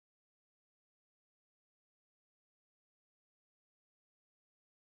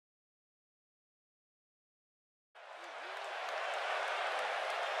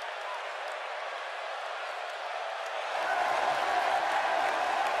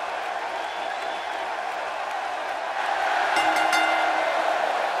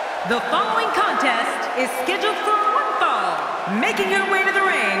The following contest is scheduled for one fall. Making her way to the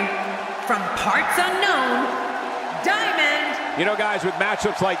ring, from parts unknown, Diamond. You know, guys, with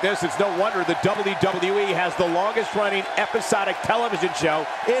matchups like this, it's no wonder the WWE has the longest-running episodic television show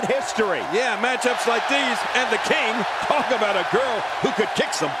in history. Yeah, matchups like these, and the King, talk about a girl who could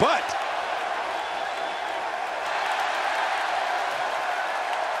kick some butt.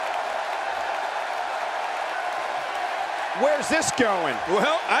 Where's this going?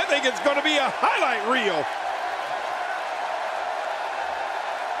 Well, I think it's going to be a highlight reel.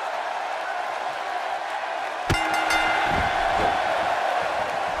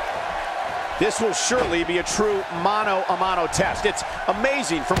 This will surely be a true mano-a-mano test. It's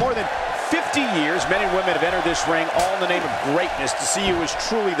amazing. For more than 50 years, men and women have entered this ring all in the name of greatness to see who is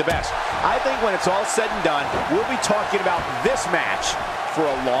truly the best. I think when it's all said and done, we'll be talking about this match for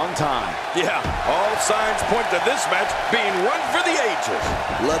a long time. Yeah, all signs point to this match being one for the ages.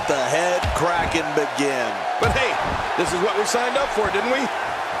 Let the head cracking begin. But hey, this is what we signed up for, didn't we?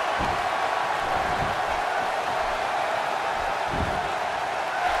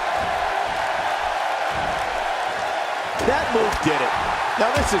 That move did it. Now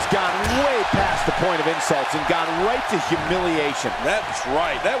this has gone way past the point of insults and gone right to humiliation. That's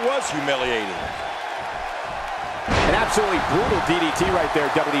right, that was humiliating. An absolutely brutal DDT right there,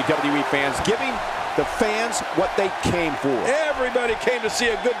 WWE fans, giving the fans what they came for. Everybody came to see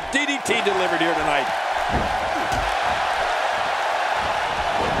a good DDT delivered here tonight.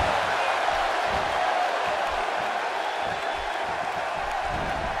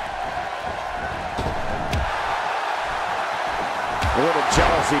 A little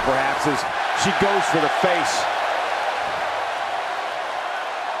jealousy, perhaps, as she goes for the face.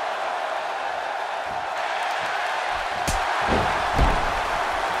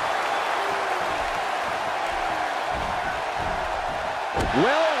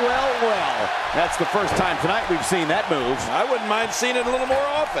 Well. That's the first time tonight we've seen that move. I wouldn't mind seeing it a little more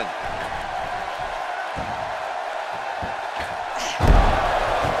often.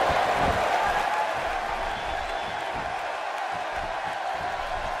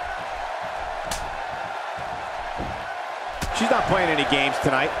 She's not playing any games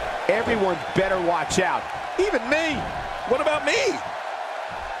tonight. Everyone better watch out. Even me. What about me?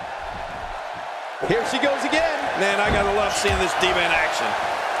 Here she goes again. Man, I gotta love seeing this diva in action.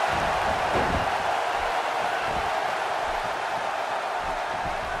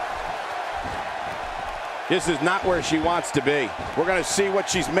 This is not where she wants to be. We're gonna see what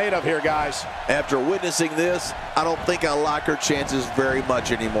she's made of here, guys. After witnessing this, I don't think I like her chances very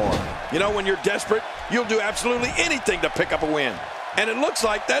much anymore. You know, when you're desperate, you'll do absolutely anything to pick up a win. And it looks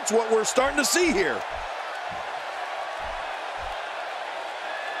like that's what we're starting to see here.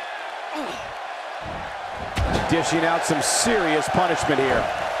 Dishing out some serious punishment here.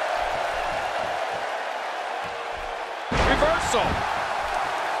 Reversal.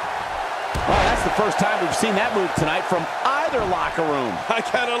 Oh, that's the first time we've seen that move tonight from either locker room. I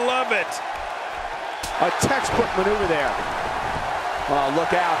gotta love it. A textbook maneuver there. Well,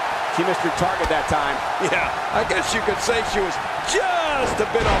 look out. She missed her target that time. Yeah, I guess you could say she was just a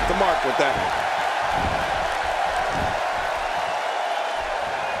bit off the mark with that one.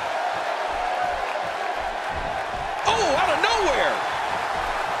 Oh, out of nowhere.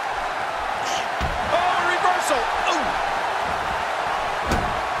 Oh, reversal. Oh.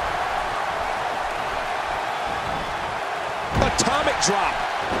 Atomic drop.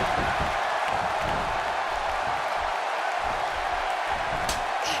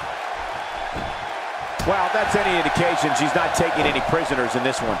 Well, if that's any indication, she's not taking any prisoners in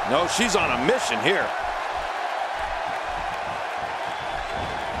this one. No, she's on a mission here.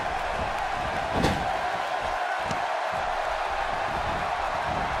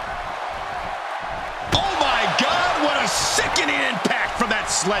 Oh my God, what a sickening impact from that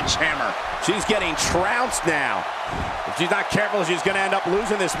sledgehammer. She's getting trounced now. If she's not careful, she's going to end up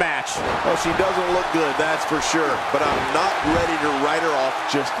losing this match. Well, she doesn't look good, that's for sure. But I'm not ready to write her off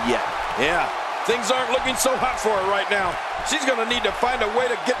just yet. Yeah, things aren't looking so hot for her right now. She's going to need to find a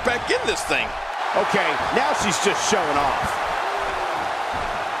way to get back in this thing. Okay, now she's just showing off.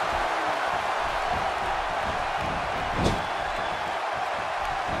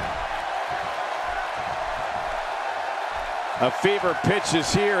 A fever pitch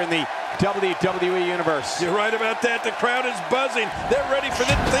is here in the WWE Universe. You're right about that. The crowd is buzzing. They're ready for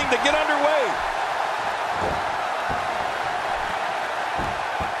this thing to get underway.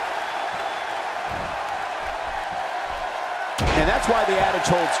 And that's why the adage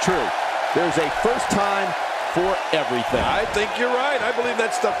holds true. There's a first time for everything. I think you're right. I believe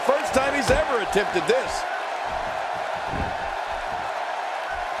that's the first time he's ever attempted this.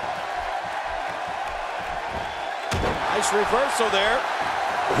 Nice reversal there.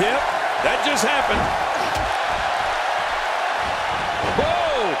 Yep, that just happened.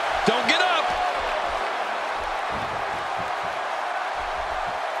 Whoa! Don't get up!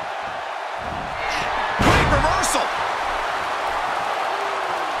 Great reversal!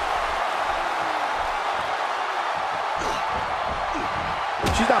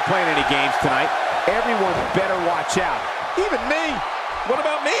 She's not playing any games tonight. Everyone better watch out. Even me. What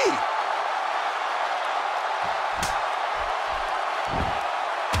about me?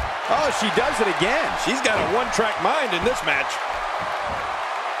 Oh, she does it again. She's got a one-track mind in this match.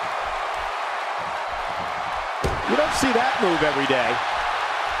 You don't see that move every day.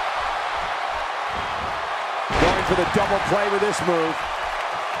 Going for the double play with this move.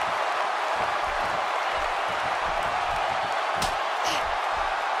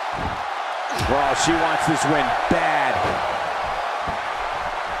 Well, she wants this win bad.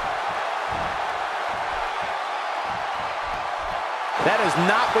 That is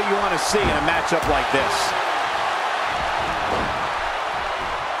not what you want to see in a matchup like this.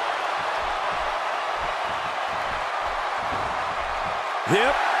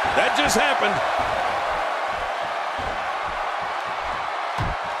 Yep, that just happened.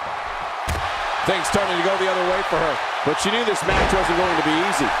 Things starting to go the other way for her, but she knew this match wasn't going to be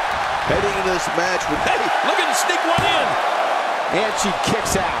easy. Heading into this match with... Hey, look at him sneak one in. And she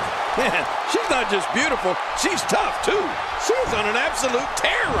kicks out. Man, she's not just beautiful, she's tough, too. She's on an absolute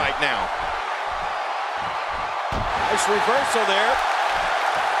tear right now. Nice reversal there.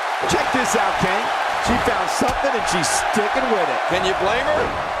 Check this out, King. She found something and she's sticking with it. Can you blame her?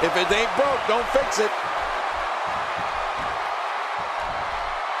 If it ain't broke, don't fix it.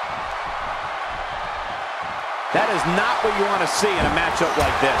 That is not what you want to see in a matchup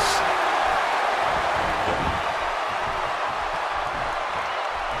like this.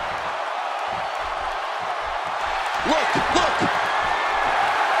 Look, look.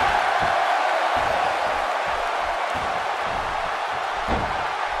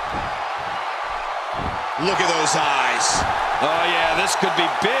 Look at those eyes. Oh, yeah, this could be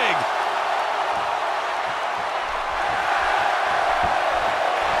big.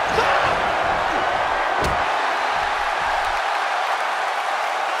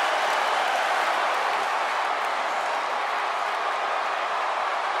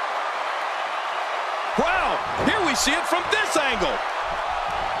 Wow, here we see it from this angle.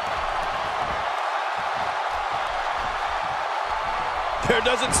 There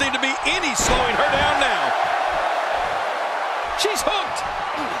doesn't seem to be any slowing her down now. She's hooked.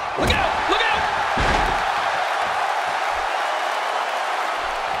 Look out, look out.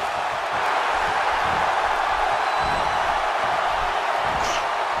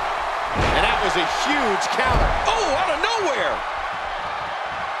 And that was a huge counter. Oh, out of nowhere.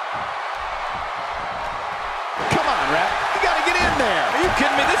 Come on, ref. You got to get in there. Are you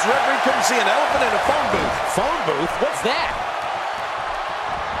kidding me? This referee couldn't see an elephant in a phone booth. Phone booth? What's that?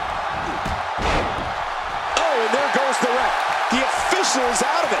 Oh, and there goes the ref. The official is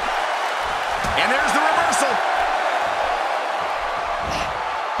out of it. And there's the reversal.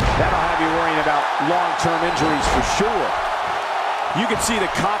 That'll have you worrying about long-term injuries for sure. You can see the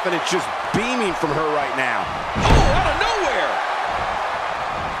confidence just beaming from her right now. Oh, out of nowhere.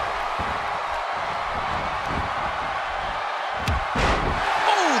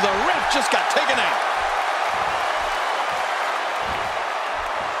 Oh, the ref just got taken out.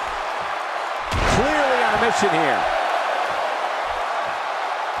 Clearly on a mission here.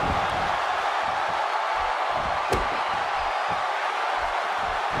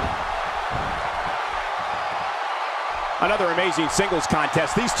 Another amazing singles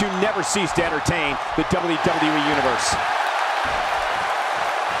contest. These two never cease to entertain the WWE Universe.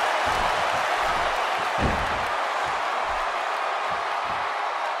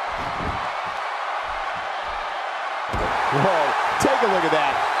 Whoa, take a look at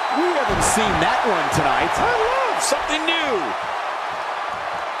that. We haven't seen that one tonight. I love something new.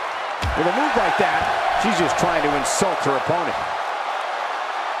 With a move like that, she's just trying to insult her opponent.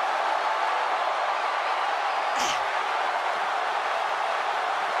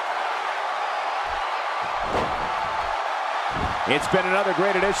 It's been another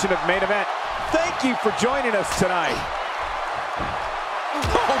great edition of Main Event. Thank you for joining us tonight.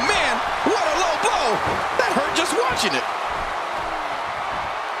 Oh, man, what a low blow. That hurt just watching it.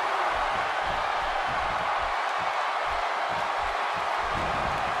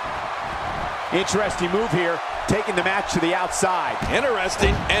 Interesting move here, taking the match to the outside.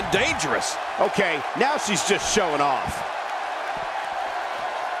 Interesting and dangerous. Okay, now she's just showing off.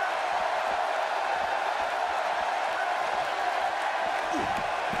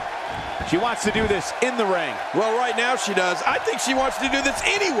 She wants to do this in the ring. Well, right now she does. I think she wants to do this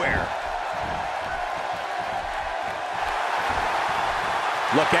anywhere.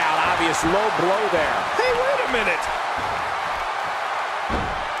 Look out, obvious low blow there. Hey, wait a minute.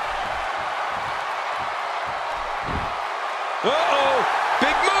 Uh-oh,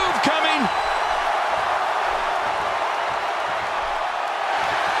 big move coming.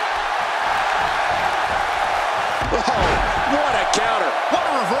 Oh, what a counter. What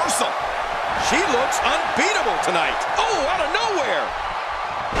a reversal. She looks unbeatable tonight. Oh, out of nowhere.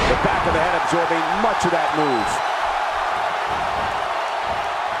 The back of the head absorbing much of that move.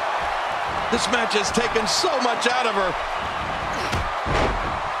 This match has taken so much out of her.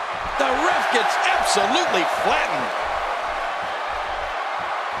 The ref gets absolutely flattened.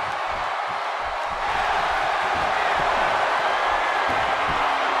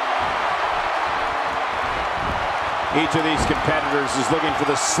 Each of these competitors is looking for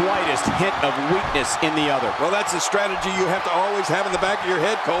the slightest hint of weakness in the other. Well, that's a strategy you have to always have in the back of your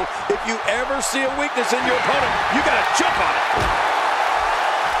head, Cole. If you ever see a weakness in your opponent, you got to jump on it.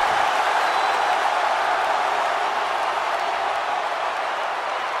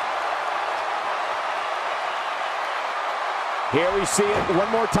 Here we see it one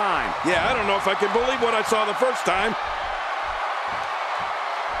more time. Yeah, I don't know if I can believe what I saw the first time.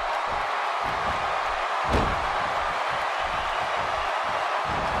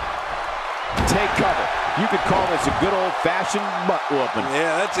 Take cover. You could call this a good old-fashioned butt whooping.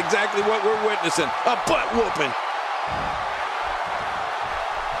 Yeah, that's exactly what we're witnessing. A butt whooping.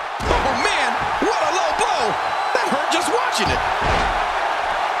 Oh, man, what a low blow. That hurt just watching it.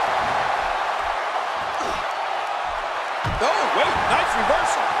 Oh, wait, nice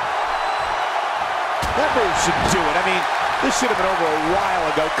reversal. That move should do it. I mean, this should have been over a while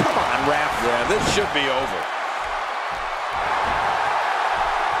ago. Come on, ref. Yeah, this should be over.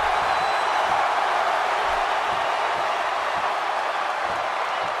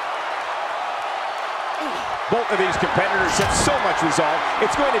 Both of these competitors have so much resolve,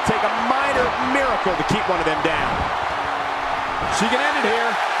 it's going to take a minor miracle to keep one of them down. She can end it here.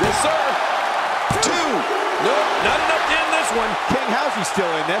 Yes, sir. 2. Nope, not enough to end this one. King, how's he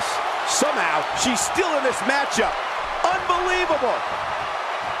still in this? Somehow, she's still in this matchup. Unbelievable.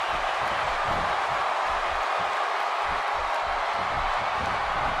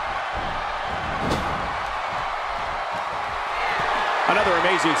 Another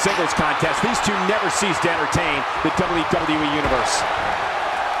amazing singles contest. These two never cease to entertain the WWE Universe.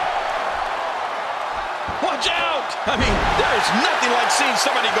 Watch out! I mean, there is nothing like seeing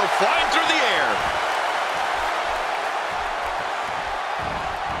somebody go flying through the air.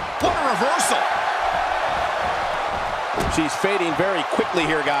 What a reversal. She's fading very quickly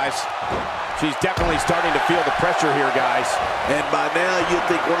here, guys. She's definitely starting to feel the pressure here, guys. And by now, you'd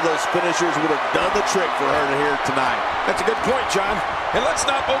think one of those finishers would have done the trick for her here tonight. That's a good point, John. And let's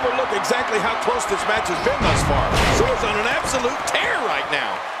not overlook exactly how close this match has been thus far. Sora's on an absolute tear right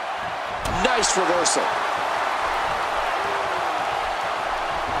now. Nice reversal.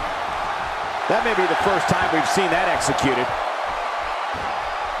 That may be the first time we've seen that executed.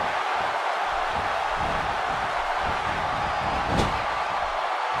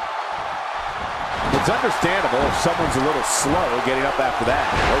 It's understandable if someone's a little slow getting up after that.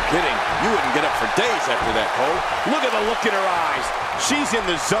 No kidding. You wouldn't get up for days after that, Cole. Look at the look in her eyes. She's in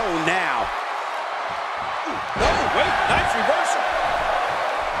the zone now. No, wait, nice reversal.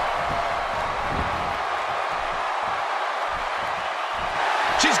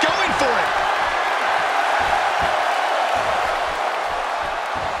 She's going for it.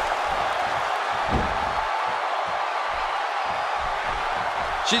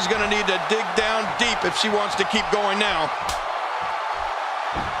 She's going to need to dig down deep if she wants to keep going now.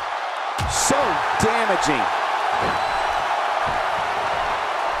 So damaging.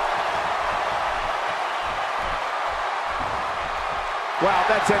 Well, if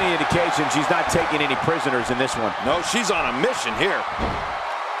that's any indication, she's not taking any prisoners in this one. No, she's on a mission here.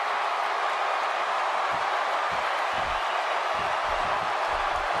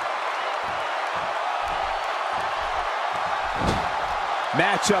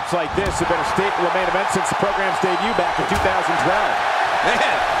 Matchups like this have been a staple of main event since the program's debut back in 2012.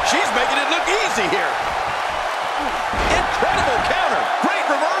 Man, she's making it look easy here. Incredible counter. Great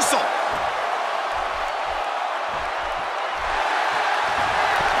reversal.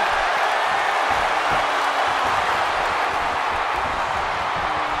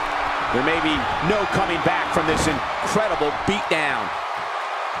 There may be no coming back from this incredible beatdown.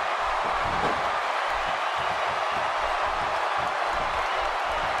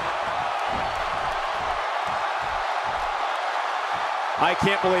 I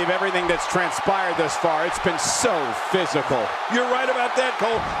can't believe everything that's transpired thus far. It's been so physical. You're right about that,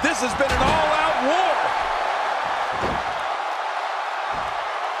 Cole. This has been an all-out war.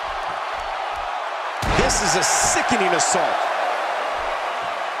 This is a sickening assault.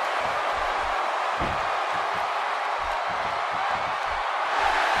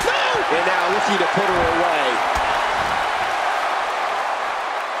 No! And now looking to put her away.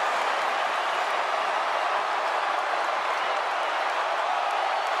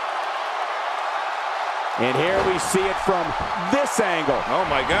 And here we see it from this angle. Oh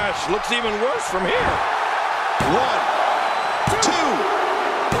my gosh, looks even worse from here. 1, 2,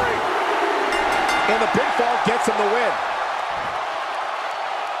 3. And the pinfall gets him the win.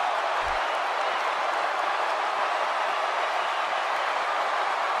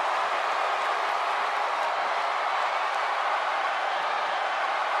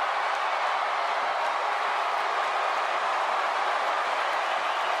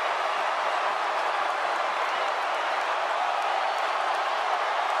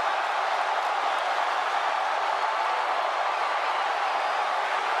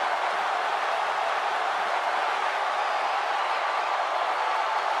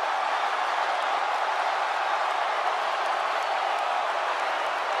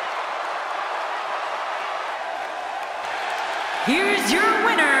 Here's your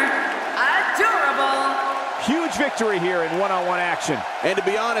winner, Adorable. Huge victory here in one-on-one action. And to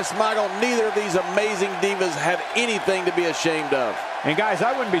be honest, Michael, neither of these amazing divas have anything to be ashamed of. And guys,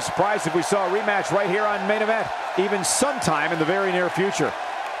 I wouldn't be surprised if we saw a rematch right here on Main Event, even sometime in the very near future.